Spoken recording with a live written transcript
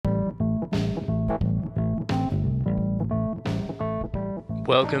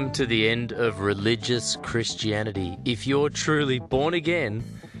Welcome to the end of religious Christianity. If you're truly born again,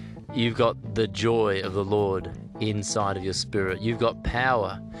 you've got the joy of the Lord inside of your spirit. You've got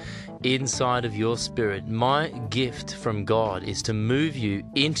power inside of your spirit. My gift from God is to move you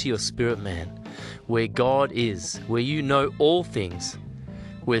into your spirit, man, where God is, where you know all things,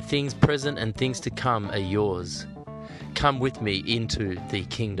 where things present and things to come are yours. Come with me into the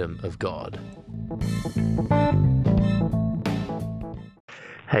kingdom of God.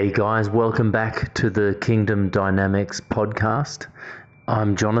 Hey guys, welcome back to the Kingdom Dynamics podcast.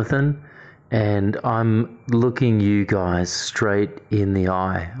 I'm Jonathan, and I'm looking you guys straight in the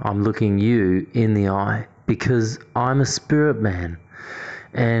eye. I'm looking you in the eye because I'm a spirit man,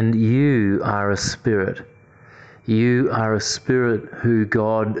 and you are a spirit. You are a spirit who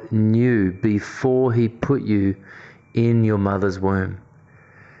God knew before He put you in your mother's womb.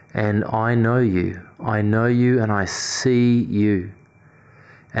 And I know you, and I see you.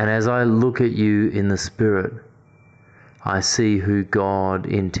 And as I look at you in the Spirit, I see who God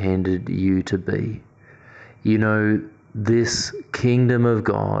intended you to be. You know, this kingdom of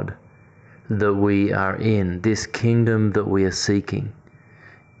God that we are in, this kingdom that we are seeking,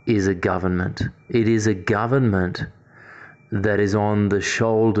 is a government. It is a government that is on the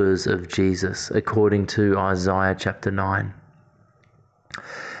shoulders of Jesus, according to Isaiah chapter 9.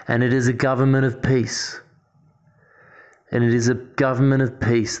 And it is a government of peace. And it is a government of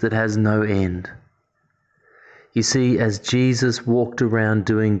peace that has no end. You see, as Jesus walked around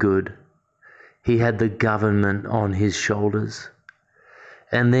doing good, He had the government on His shoulders.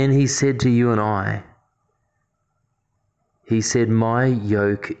 And then He said to you and I, He said, my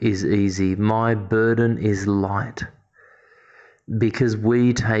yoke is easy, my burden is light, because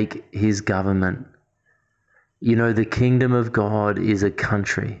we take His government. You know, the kingdom of God is a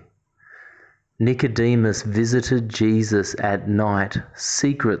country. Nicodemus visited Jesus at night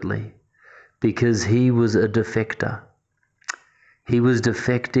secretly because he was a defector. He was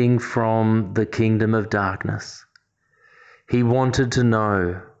defecting from the kingdom of darkness. He wanted to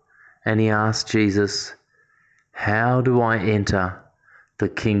know, and he asked Jesus, how do I enter the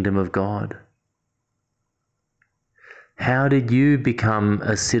kingdom of God? How did you become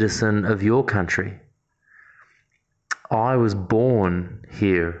a citizen of your country? I was born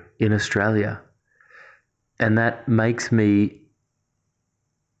here in Australia. And that makes me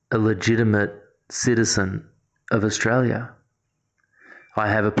a legitimate citizen of Australia. I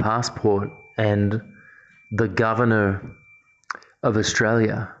have a passport, and the governor of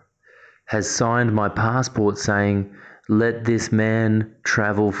Australia has signed my passport saying, let this man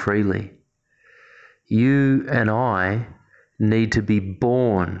travel freely. You and I need to be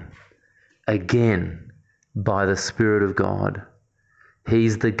born again by the Spirit of God.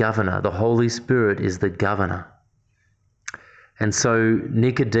 He's the governor. The Holy Spirit is the governor. And so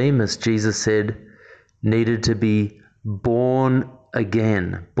Nicodemus, Jesus said, needed to be born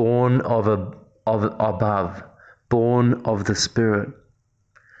again, born of above, born of the Spirit.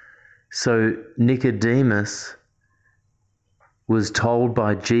 So Nicodemus was told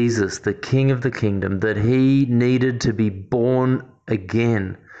by Jesus, the King of the kingdom, that he needed to be born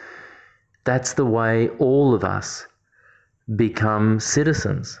again. That's the way all of us become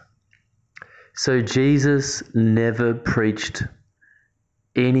citizens. So Jesus never preached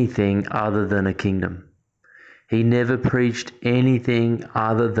anything other than a kingdom. He never preached anything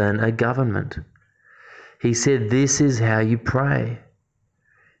other than a government. He said, this is how you pray.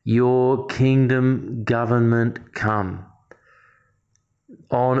 Your kingdom government come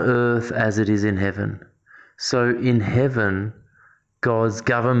on earth as it is in heaven. So in heaven, God's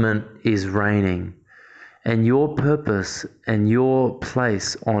government is reigning. And your purpose and your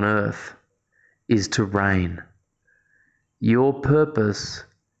place on earth is to reign. Your purpose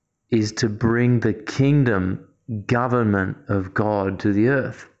is to bring the kingdom government of God to the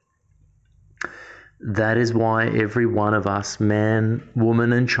earth. That is why every one of us, man,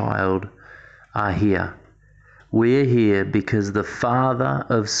 woman, and child, are here. We're here because the Father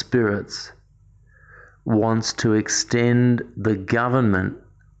of spirits wants to extend the government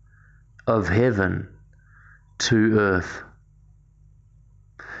of heaven to earth.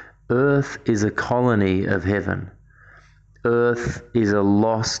 Earth is a colony of heaven. Earth is a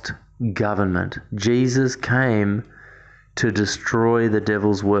lost government. Jesus came to destroy the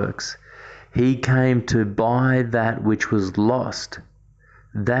devil's works. He came to buy that which was lost.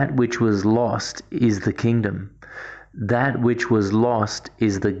 That which was lost is the kingdom. That which was lost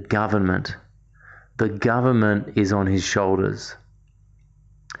is the government. The government is on His shoulders.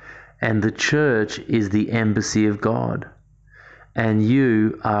 And the church is the embassy of God. And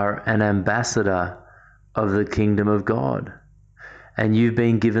you are an ambassador of the kingdom of God. and you've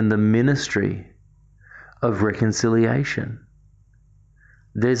been given the ministry of reconciliation.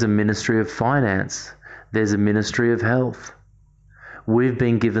 There's a ministry of finance. There's a ministry of health. We've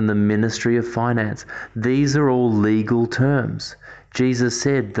been given the ministry of finance. These are all legal terms. Jesus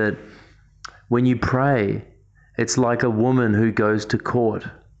said that when you pray, it's like a woman who goes to court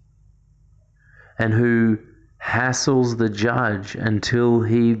and who hassles the judge until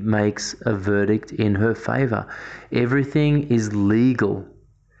he makes a verdict in her favor. Everything is legal.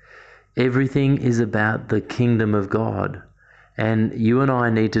 Everything is about the kingdom of God. And you and I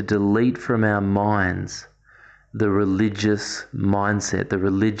need to delete from our minds the religious mindset, the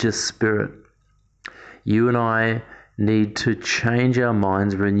religious spirit. You and I need to change our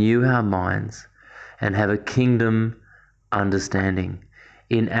minds, renew our minds, and have a kingdom understanding.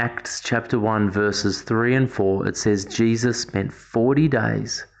 In Acts chapter 1, verses 3 and 4, it says Jesus spent 40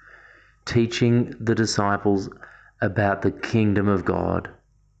 days teaching the disciples about the kingdom of God.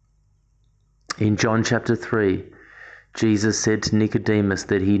 In John chapter 3, Jesus said to Nicodemus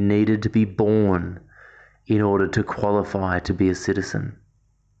that he needed to be born in order to qualify to be a citizen.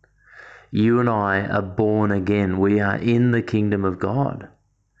 You and I are born again. We are in the kingdom of God.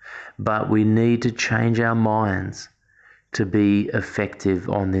 But we need to change our minds to be effective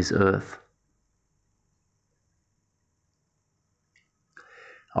on this earth.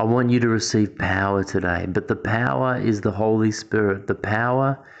 I want you to receive power today, but the power is the Holy Spirit. The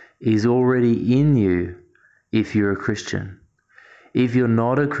power is already in you if you're a Christian. If you're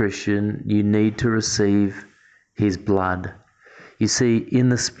not a Christian, you need to receive His blood. You see, in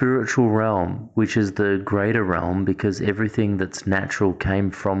the spiritual realm, which is the greater realm because everything that's natural came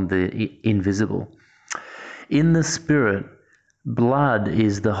from the invisible, in the spirit, blood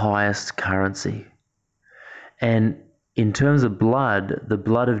is the highest currency. And in terms of blood, the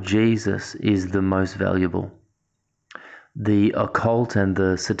blood of Jesus is the most valuable. The occult and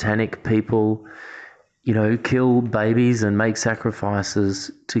the satanic people, kill babies and make sacrifices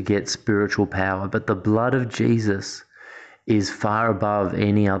to get spiritual power. But the blood of Jesus is far above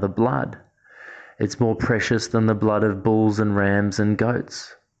any other blood. It's more precious than the blood of bulls and rams and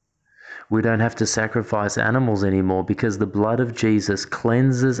goats. We don't have to sacrifice animals anymore because the blood of Jesus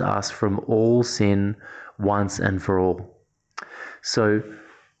cleanses us from all sin once and for all. So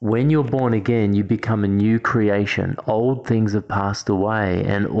when you're born again, you become a new creation. Old things have passed away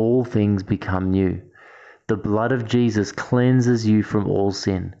and all things become new. The blood of Jesus cleanses you from all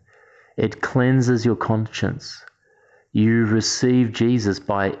sin. It cleanses your conscience. You receive Jesus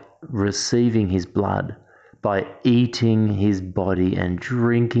by receiving His blood, by eating His body and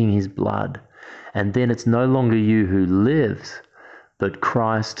drinking His blood. And then it's no longer you who lives, but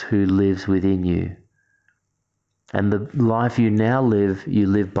Christ who lives within you. And the life you now live, you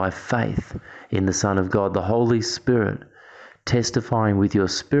live by faith in the Son of God, the Holy Spirit, testifying with your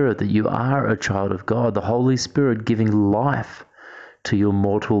spirit that you are a child of God, the Holy Spirit giving life to your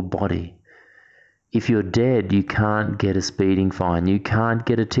mortal body. If you're dead, you can't get a speeding fine. You can't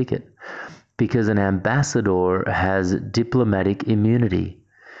get a ticket because an ambassador has diplomatic immunity.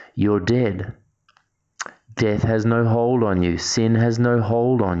 You're dead. Death has no hold on you. Sin has no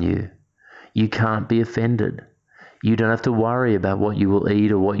hold on you. You can't be offended. You don't have to worry about what you will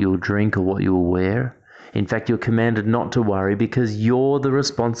eat or what you will drink or what you will wear. In fact, you're commanded not to worry because you're the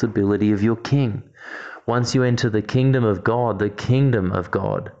responsibility of your King. Once you enter the kingdom of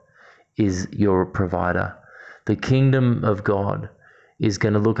God is your provider. The kingdom of God is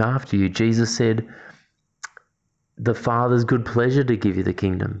going to look after you. Jesus said, the Father's good pleasure to give you the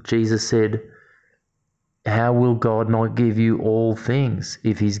kingdom. Jesus said, how will God not give you all things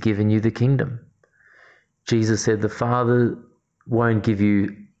if He's given you the kingdom? Jesus said, the Father won't give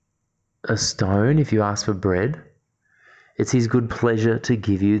you a stone if you ask for bread. It's His good pleasure to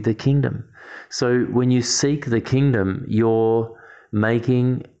give you the kingdom. So when you seek the kingdom, you're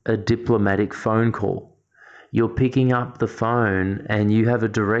making a diplomatic phone call. You're picking up the phone and you have a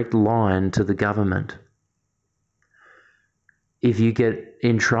direct line to the government. If you get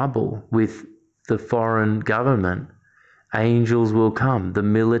in trouble with the foreign government, angels will come, the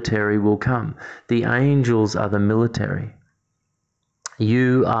military will come. The angels are the military.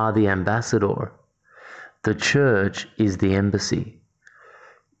 You are the ambassador. The church is the embassy.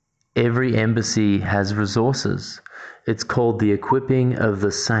 Every embassy has resources. It's called the equipping of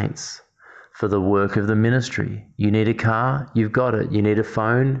the saints for the work of the ministry. You need a car, you've got it. You need a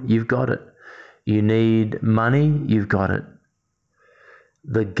phone, you've got it. You need money, you've got it.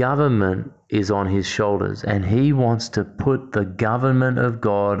 The government is on His shoulders, and He wants to put the government of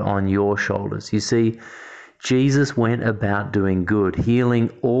God on your shoulders. You see, Jesus went about doing good,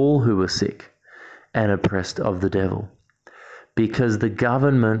 healing all who were sick and oppressed of the devil. because the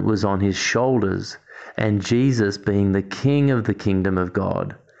government was on his shoulders, and Jesus, being the king of the kingdom of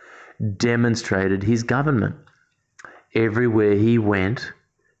God, demonstrated his government. Everywhere he went,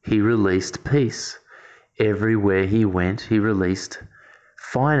 he released peace. Everywhere he went, he released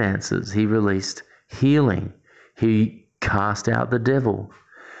finances. He released healing. He cast out the devil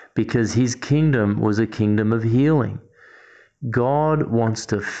because his kingdom was a kingdom of healing. God wants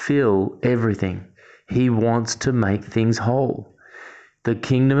to fill everything. He wants to make things whole. The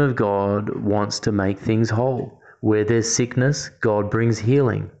kingdom of God wants to make things whole. Where there's sickness, God brings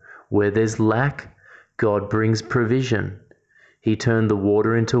healing. Where there's lack, God brings provision. He turned the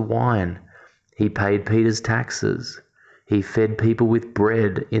water into wine. He paid Peter's taxes. He fed people with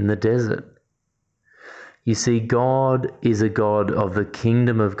bread in the desert. You see, God is a God of the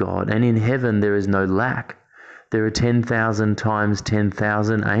kingdom of God, and in heaven there is no lack. There are 10,000 times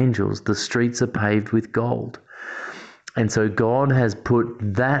 10,000 angels. The streets are paved with gold. And so God has put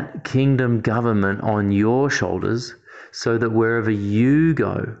that kingdom government on your shoulders so that wherever you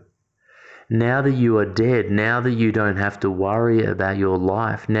go, now that you are dead, now that you don't have to worry about your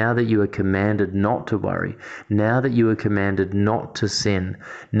life, now that you are commanded not to worry, now that you are commanded not to sin,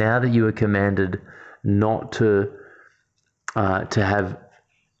 now that you are commanded not to have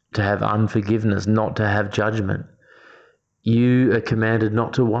unforgiveness, not to have judgment, you are commanded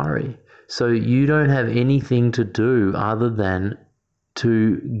not to worry. So you don't have anything to do other than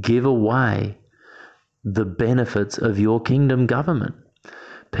to give away the benefits of your kingdom government.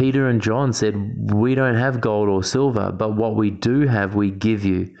 Peter and John said, we don't have gold or silver, but what we do have, we give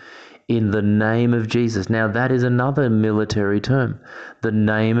you in the name of Jesus. Now that is another military term, the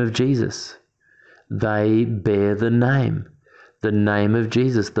name of Jesus. They bear the name of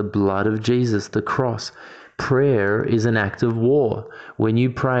Jesus, the blood of Jesus, the cross. Prayer is an act of war. When you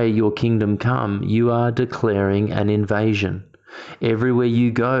pray, your kingdom come, you are declaring an invasion. Everywhere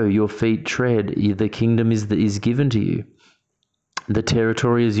you go, your feet tread, the kingdom is given to you. The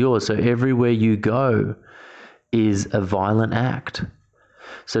territory is yours. So everywhere you go is a violent act.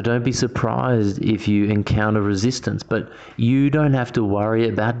 So don't be surprised if you encounter resistance, but you don't have to worry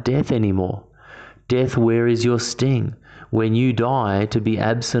about death anymore. Death, where is your sting? When you die, to be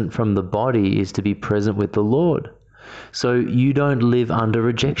absent from the body is to be present with the Lord. So you don't live under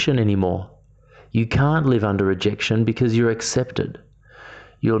rejection anymore. You can't live under rejection because you're accepted.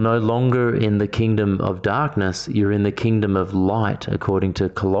 You're no longer in the kingdom of darkness, you're in the kingdom of light, according to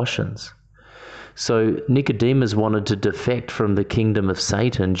Colossians. So Nicodemus wanted to defect from the kingdom of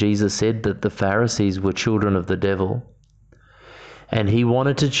Satan. Jesus said that the Pharisees were children of the devil. And he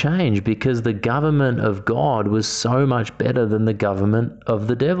wanted to change because the government of God was so much better than the government of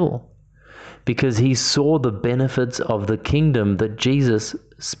the devil. Because he saw the benefits of the kingdom that Jesus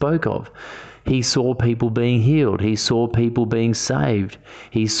spoke of. He saw people being healed. He saw people being saved.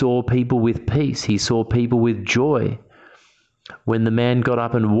 He saw people with peace. He saw people with joy. When the man got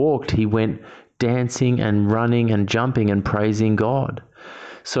up and walked, he went dancing and running and jumping and praising God.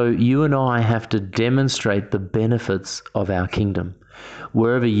 So you and I have to demonstrate the benefits of our kingdom.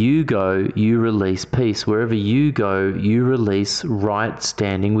 Wherever you go, you release peace. Wherever you go, you release right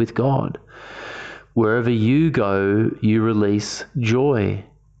standing with God. Wherever you go, you release joy.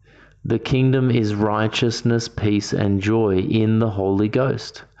 The kingdom is righteousness, peace, and joy in the Holy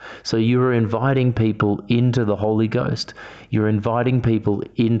Ghost. So you are inviting people into the Holy Ghost. You're inviting people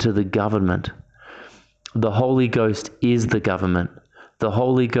into the government. The Holy Ghost is the government. The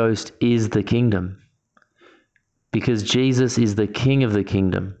Holy Ghost is the kingdom. Because Jesus is the King of the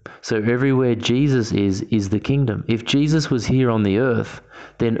kingdom. So everywhere Jesus is the kingdom. If Jesus was here on the earth,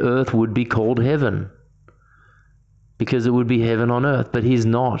 then earth would be called heaven. Because it would be heaven on earth. But he's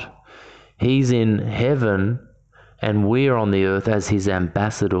not. He's in heaven and we're on the earth as his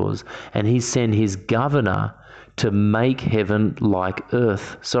ambassadors. And he sent his governor to make heaven like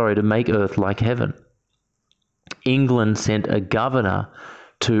earth. To make earth like heaven. England sent a governor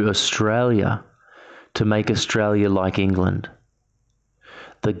to Australia to make Australia like England.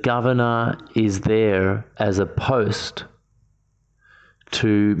 The governor is there as a post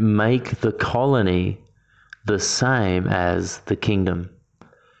to make the colony the same as the kingdom.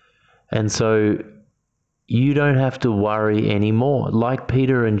 And so you don't have to worry anymore. Like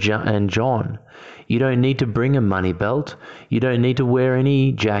Peter and John, you don't need to bring a money belt. You don't need to wear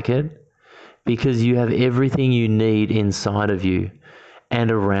any jacket because you have everything you need inside of you and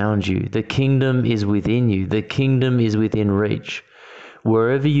around you. The kingdom is within you. The kingdom is within reach.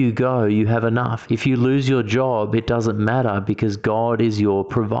 Wherever you go, you have enough. If you lose your job, it doesn't matter because God is your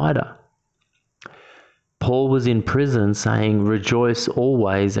provider. Paul was in prison saying, rejoice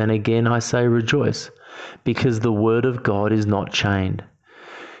always, and again I say rejoice. because the Word of God is not chained.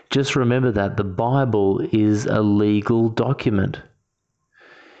 Just remember that the Bible is a legal document.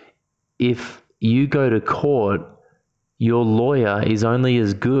 If you go to court, your lawyer is only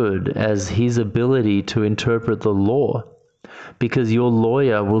as good as his ability to interpret the law, because your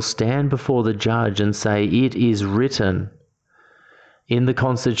lawyer will stand before the judge and say, it is written in the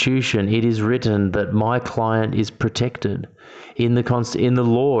Constitution, it is written that my client is protected. In the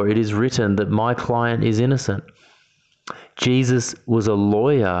law, it is written that my client is innocent. Jesus was a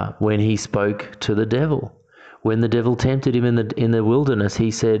lawyer when he spoke to the devil. When the devil tempted him in the wilderness, he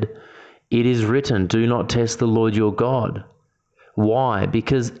said, it is written, do not test the Lord your God. Why?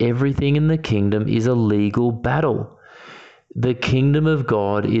 Because everything in the kingdom is a legal battle. The kingdom of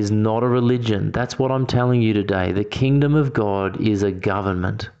God is not a religion. That's what I'm telling you today. The kingdom of God is a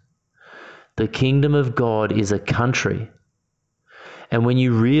government. The kingdom of God is a country. And when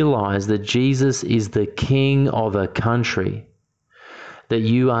you realize that Jesus is the king of a country, that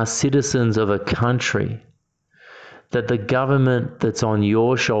you are citizens of a country, that the government that's on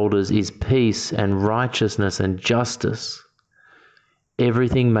your shoulders is peace and righteousness and justice,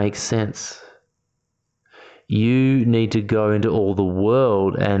 everything makes sense. You need to go into all the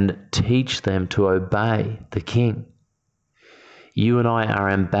world and teach them to obey the King. You and I are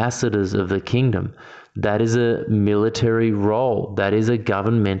ambassadors of the kingdom. That is a military role. That is a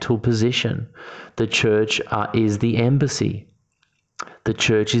governmental position. The church is the embassy. The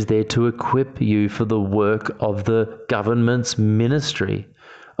church is there to equip you for the work of the government's ministry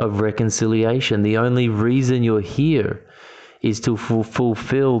of reconciliation. The only reason you're here is to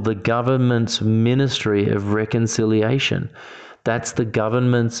fulfill the government's ministry of reconciliation. That's the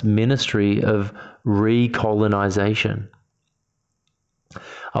government's ministry of recolonization.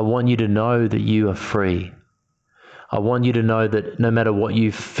 I want you to know that you are free. I want you to know that no matter what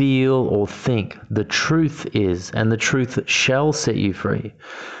you feel or think, the truth is, and the truth shall set you free.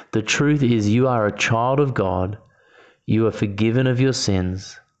 The truth is you are a child of God. You are forgiven of your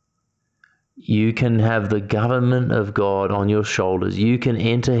sins. You can have the government of God on your shoulders. You can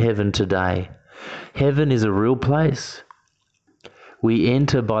enter heaven today. Heaven is a real place. We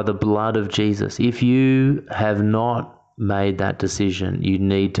enter by the blood of Jesus. If you have not made that decision, you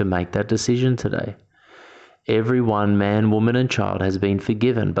need to make that decision today. Everyone, man, woman, and child has been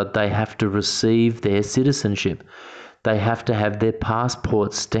forgiven, but they have to receive their citizenship. They have to have their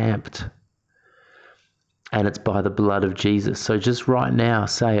passport stamped. And it's by the blood of Jesus. So just right now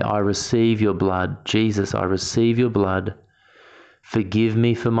say, I receive your blood. Jesus, I receive your blood. Forgive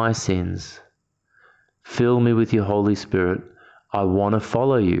me for my sins. Fill me with your Holy Spirit. I want to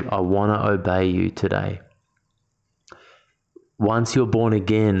follow you. I want to obey you today. Once you're born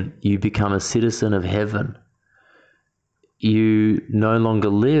again, you become a citizen of heaven. You no longer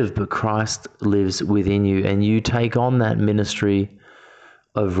live, but Christ lives within you, and you take on that ministry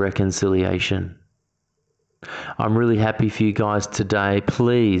of reconciliation. I'm really happy for you guys today.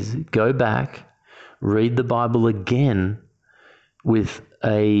 Please go back, read the Bible again with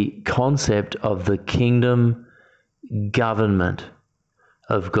a concept of the kingdom government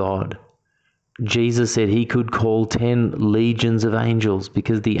of God. Jesus said he could call 10 legions of angels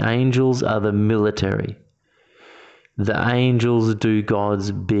because the angels are the military. The angels do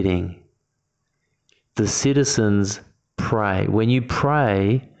God's bidding. The citizens pray. When you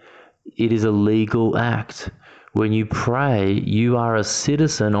pray, it is a legal act. When you pray, you are a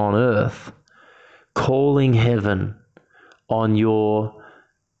citizen on earth, calling heaven on your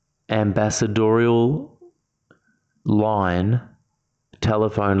ambassadorial line,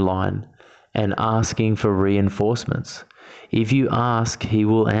 telephone line, and asking for reinforcements. If you ask, he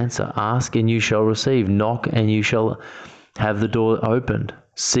will answer. Ask and you shall receive. Knock and you shall have the door opened.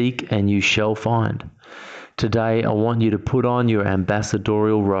 Seek and you shall find. Today, I want you to put on your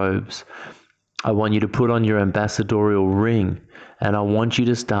ambassadorial robes. I want you to put on your ambassadorial ring, and I want you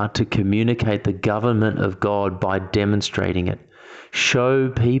to start to communicate the government of God by demonstrating it. Show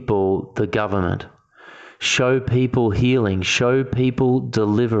people the government. Show people healing. Show people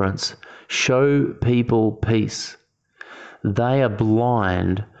deliverance. Show people peace. They are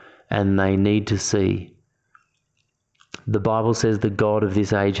blind and they need to see. The Bible says the God of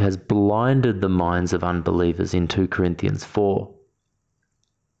this age has blinded the minds of unbelievers in 2 Corinthians 4.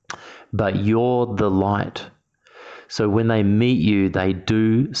 But you're the light. So when they meet you, they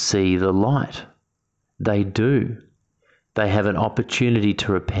do see the light. They do. They have an opportunity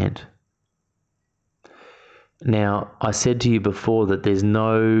to repent. Now, I said to you before that there's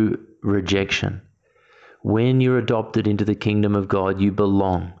no rejection. When you're adopted into the kingdom of God, you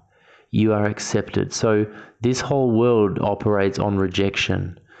belong. You are accepted. So this whole world operates on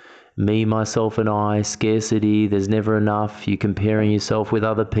rejection. me, myself, and I, scarcity, there's never enough, you're comparing yourself with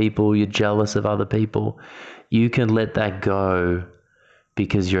other people, you're jealous of other people, you can let that go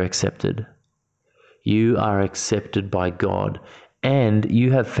because you're accepted. You are accepted by God, and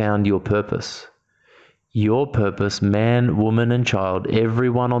you have found your purpose. Your purpose, man, woman, and child,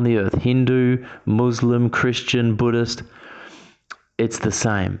 everyone on the earth, Hindu, Muslim, Christian, Buddhist, it's the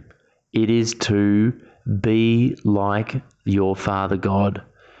same. It is to be like your Father God.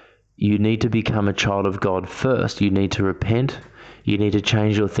 You need to become a child of God first. You need to repent. You need to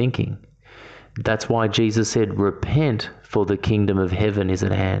change your thinking. That's why Jesus said, repent, for the kingdom of heaven is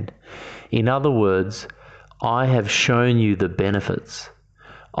at hand. In other words, I have shown you the benefits.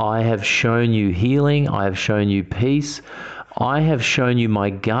 I have shown you healing. I have shown you peace. I have shown you my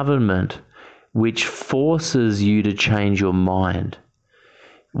government, which forces you to change your mind.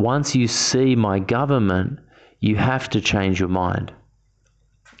 Once you see my government, you have to change your mind.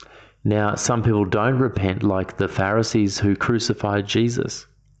 Now, some people don't repent, like the Pharisees who crucified Jesus,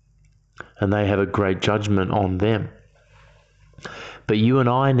 and they have a great judgment on them. But you and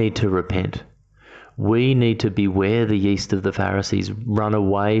I need to repent. We need to beware the yeast of the Pharisees, run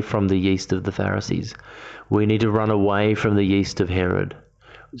away from the yeast of the Pharisees. We need to run away from the yeast of Herod.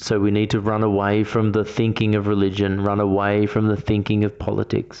 So we need to run away from the thinking of religion, run away from the thinking of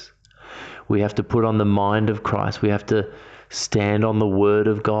politics. We have to put on the mind of Christ. We have to stand on the word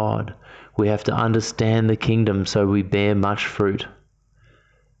of God. We have to understand the kingdom so we bear much fruit.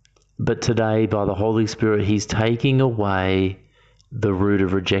 But today, by the Holy Spirit, He's taking away the root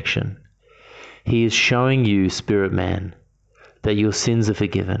of rejection. He is showing you, spirit man, that your sins are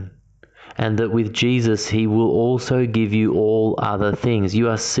forgiven, and that with Jesus He will also give you all other things. You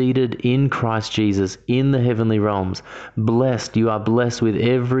are seated in Christ Jesus in the heavenly realms, blessed. You are blessed with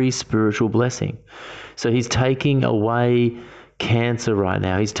every spiritual blessing. So He's taking away cancer right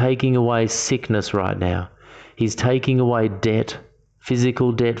now. He's taking away sickness right now. He's taking away debt,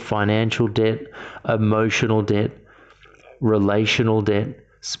 physical debt, financial debt, emotional debt, relational debt,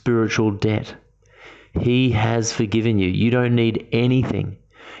 spiritual debt. He has forgiven you. You don't need anything.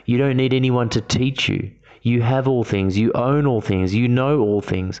 You don't need anyone to teach you. You have all things. You own all things. You know all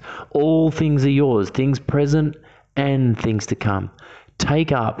things. All things are yours, things present and things to come.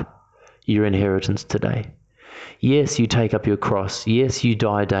 Take up your inheritance today. Yes, you take up your cross. Yes, you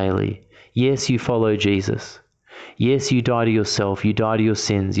die daily. Yes, you follow Jesus. Yes, you die to yourself. You die to your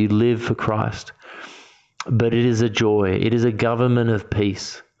sins. You live for Christ. But it is a joy. It is a government of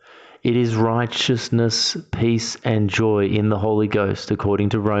peace. It is righteousness, peace, and joy in the Holy Ghost, according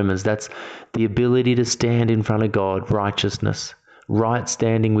to Romans. That's the ability to stand in front of God, righteousness, right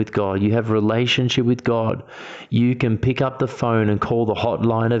standing with God. You have relationship with God. You can pick up the phone and call the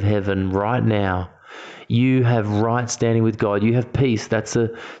hotline of heaven right now. You have right standing with God. You have peace. That's a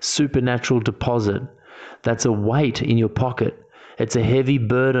supernatural deposit. That's a weight in your pocket. It's a heavy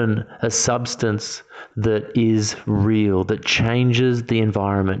burden, a substance that is real, that changes the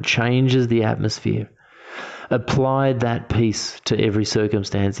environment, changes the atmosphere. Apply that peace to every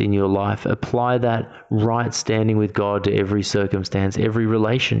circumstance in your life. Apply that right standing with God to every circumstance, every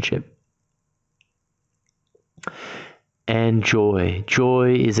relationship. And joy.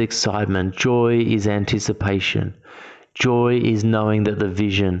 Joy is excitement. Joy is anticipation. Joy is knowing that the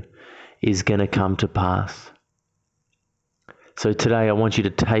vision is going to come to pass. So today I want you to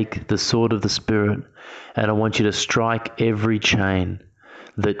take the sword of the Spirit and I want you to strike every chain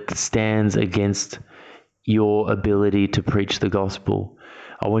that stands against your ability to preach the gospel.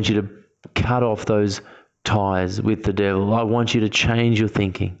 I want you to cut off those ties with the devil. I want you to change your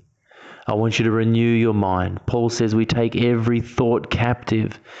thinking. I want you to renew your mind. Paul says we take every thought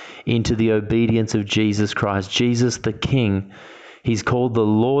captive into the obedience of Jesus Christ. Jesus the King. He's called the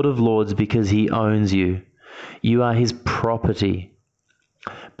Lord of Lords because He owns you. You are His property.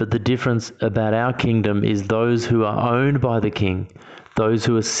 But the difference about our kingdom is those who are owned by the King, those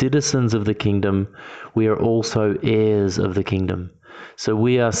who are citizens of the kingdom, we are also heirs of the kingdom. So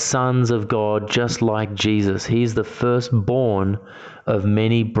we are sons of God just like Jesus. He is the firstborn of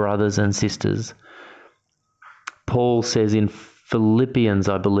many brothers and sisters. Paul says in Philippians,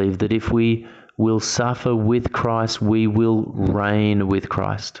 I believe, that if we will suffer with Christ, we will reign with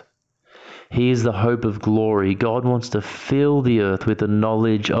Christ. He is the hope of glory. God wants to fill the earth with the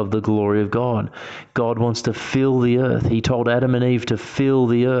knowledge of the glory of God. God wants to fill the earth. He told Adam and Eve to fill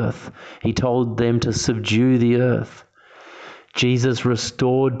the earth. He told them to subdue the earth. Jesus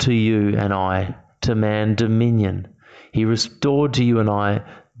restored to you and I, to man, dominion. He restored to you and I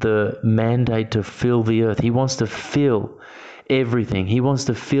the mandate to fill the earth. He wants to fill everything. He wants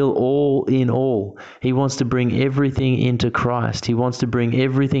to fill all in all. He wants to bring everything into Christ. He wants to bring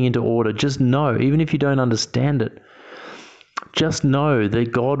everything into order. Just know, even if you don't understand it, just know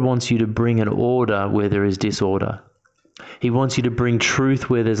that God wants you to bring an order where there is disorder. He wants you to bring truth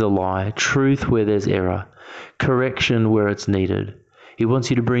where there's a lie, truth where there's error, correction where it's needed. He wants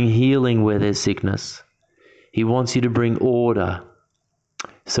you to bring healing where there's sickness. He wants you to bring order.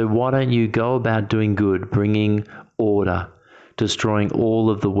 So why don't you go about doing good, bringing order, destroying all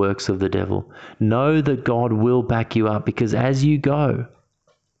of the works of the devil? Know that God will back you up, because as you go,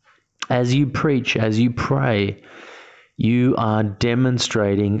 as you preach, as you pray, you are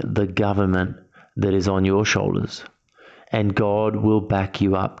demonstrating the government that is on your shoulders. And God will back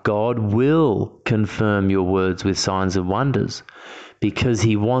you up. God will confirm your words with signs and wonders, because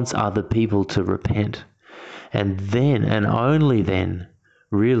he wants other people to repent. And then, and only then,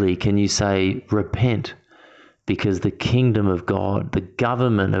 really can you say, repent, because the kingdom of God, the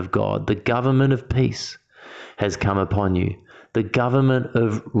government of God, the government of peace has come upon you. The government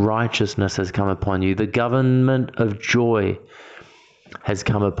of righteousness has come upon you. The government of joy has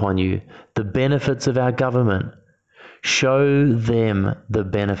come upon you. The benefits of our government. Show them the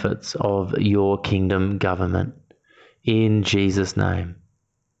benefits of your kingdom government in Jesus' name.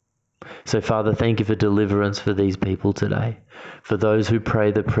 So, Father, thank you for deliverance for these people today. For those who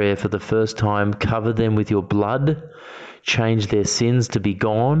pray the prayer for the first time, cover them with your blood, change their sins to be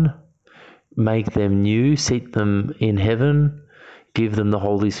gone, make them new, seat them in heaven, give them the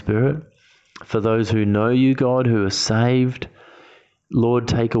Holy Spirit. For those who know you, God, who are saved, Lord,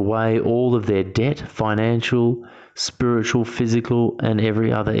 take away all of their debt, financial, spiritual, physical, and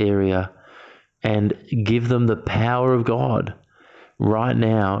every other area, and give them the power of God right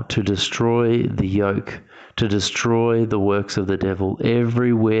now to destroy the yoke, to destroy the works of the devil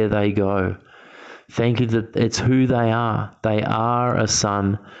everywhere they go. Thank you that it's who they are. They are a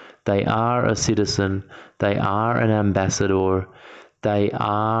son. They are a citizen. They are an ambassador. They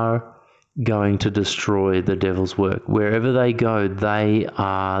are going to destroy the devil's work. Wherever they go, they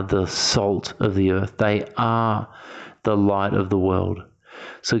are the salt of the earth. They are the light of the world.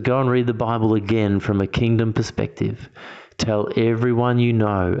 So go and read the Bible again from a kingdom perspective. Tell everyone you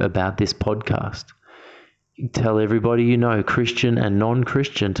know about this podcast. Tell everybody you know, Christian and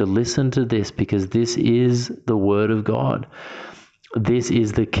non-Christian, to listen to this, because this is the word of God. This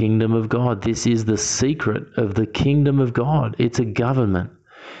is the kingdom of God. This is the secret of the kingdom of God. It's a government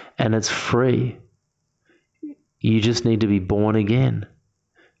and it's free. You just need to be born again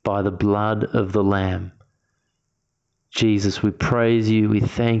by the blood of the Lamb. Jesus, we praise you. We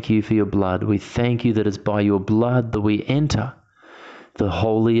thank you for your blood. We thank you that it's by your blood that we enter the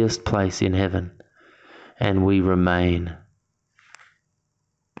holiest place in heaven, and we remain